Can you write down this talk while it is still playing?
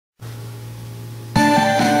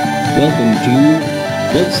Welcome to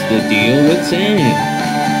What's the Deal with Sam?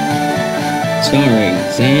 Starring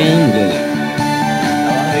Sam Lilly.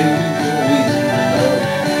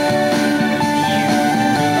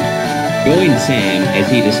 Join Sam as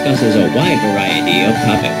he discusses a wide variety of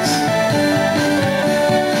topics.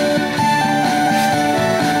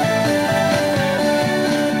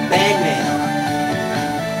 Bad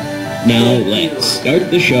mail. Now let's start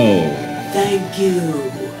the show. Thank you.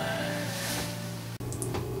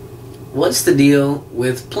 What's the deal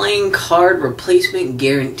with playing card replacement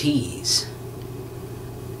guarantees?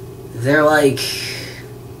 They're like...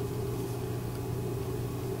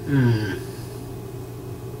 It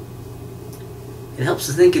helps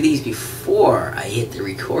to think of these before I hit the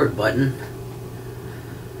record button.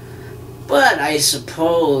 But I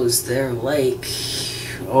suppose they're like...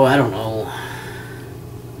 Oh, I don't know.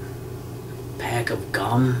 Pack of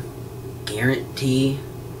gum guarantee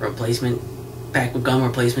replacement. Pack of gum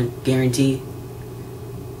replacement guarantee.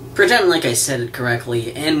 Pretend like I said it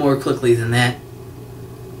correctly and more quickly than that.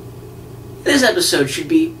 This episode should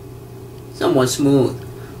be somewhat smooth.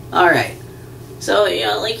 Alright. So, you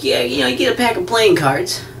get a pack of playing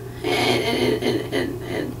cards.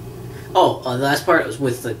 And the last part was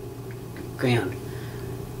with the ground.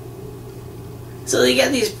 So you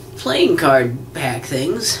got these playing card pack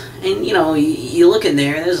things. And, you look in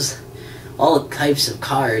there, there's all types of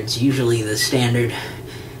cards, usually the standard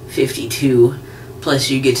 52, plus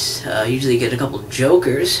you get usually get a couple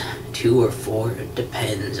jokers, 2 or 4, it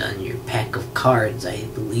depends on your pack of cards, I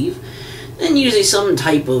believe. Then usually some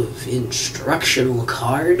type of instructional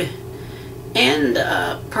card, and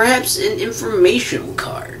perhaps an informational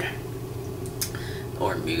card.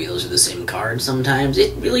 Or maybe those are the same cards sometimes.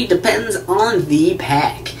 It really depends on the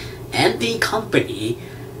pack and the company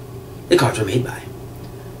the cards are made by.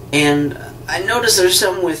 And I noticed there's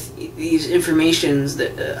some with these informations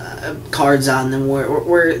that cards on them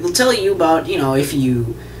where they'll tell you about, if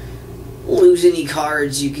you lose any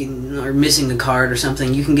cards, or missing a card or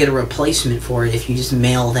something, you can get a replacement for it if you just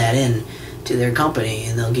mail that in to their company,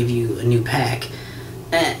 and they'll give you a new pack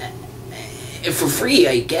for free,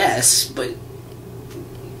 I guess. But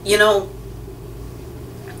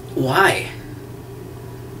why?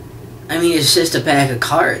 I mean, it's just a pack of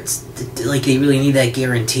cards. Like, they really need that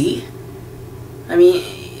guarantee? I mean,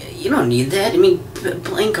 you don't need that. I mean,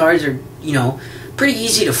 playing cards are, pretty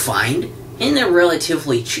easy to find, and they're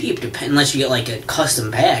relatively cheap, unless you get, like, a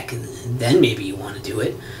custom pack. Then maybe you want to do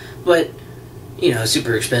it. But,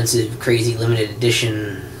 super expensive, crazy, limited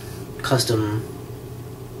edition, custom,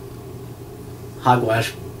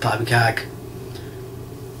 hogwash, poppycock,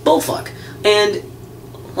 bullfuck. And,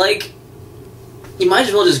 like, you might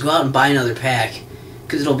as well just go out and buy another pack,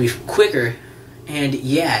 because it'll be quicker, and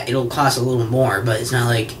yeah, it'll cost a little more, but it's not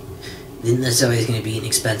like it's always going to be an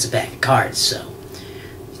expensive pack of cards, so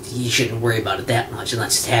you shouldn't worry about it that much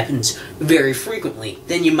unless it happens very frequently.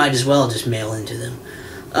 Then you might as well just mail into them.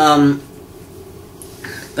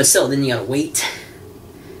 But still, then you gotta wait.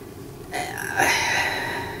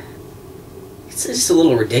 It's just a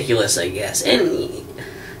little ridiculous, I guess. And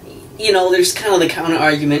there's kind of the counter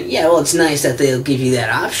argument. Yeah, well, it's nice that they'll give you that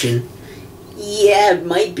option. Yeah, it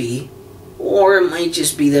might be. Or it might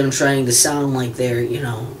just be them trying to sound like they're,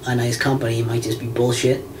 a nice company. It might just be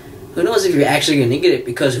bullshit. Who knows if you're actually going to get it,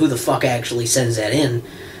 because who the fuck actually sends that in?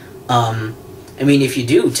 I mean, if you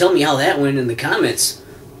do, tell me how that went in the comments.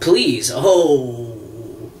 Please. Oh,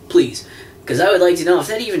 please. Because I would like to know if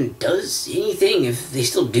that even does anything, if they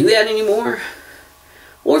still do that anymore.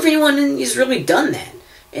 Or if anyone has really done that.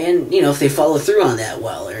 And, if they follow through on that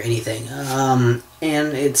well or anything. And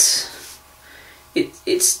it's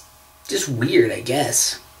just weird, I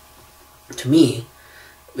guess, to me,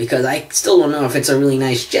 because I still don't know if it's a really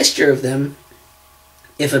nice gesture of them,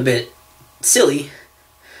 if a bit silly,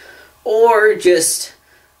 or just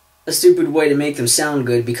a stupid way to make them sound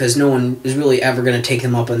good, because no one is really ever going to take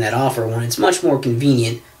them up on that offer when it's much more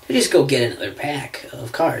convenient to just go get another pack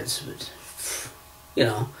of cards.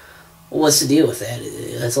 But, what's the deal with that?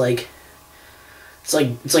 It's like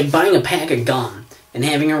buying a pack of gum and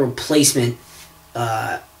having a replacement,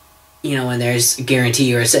 and there's a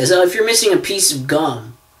guarantee, or it says, oh, if you're missing a piece of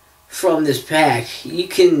gum from this pack, you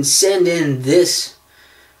can send in this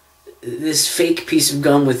fake piece of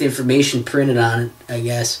gum with information printed on it, I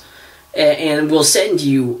guess, and we'll send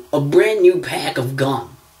you a brand new pack of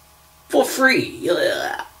gum for free.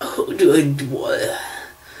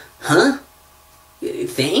 Huh?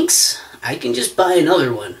 Thanks? I can just buy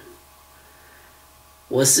another one.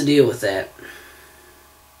 What's the deal with that?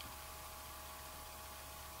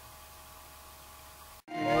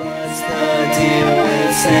 What's the deal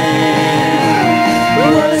with Sam?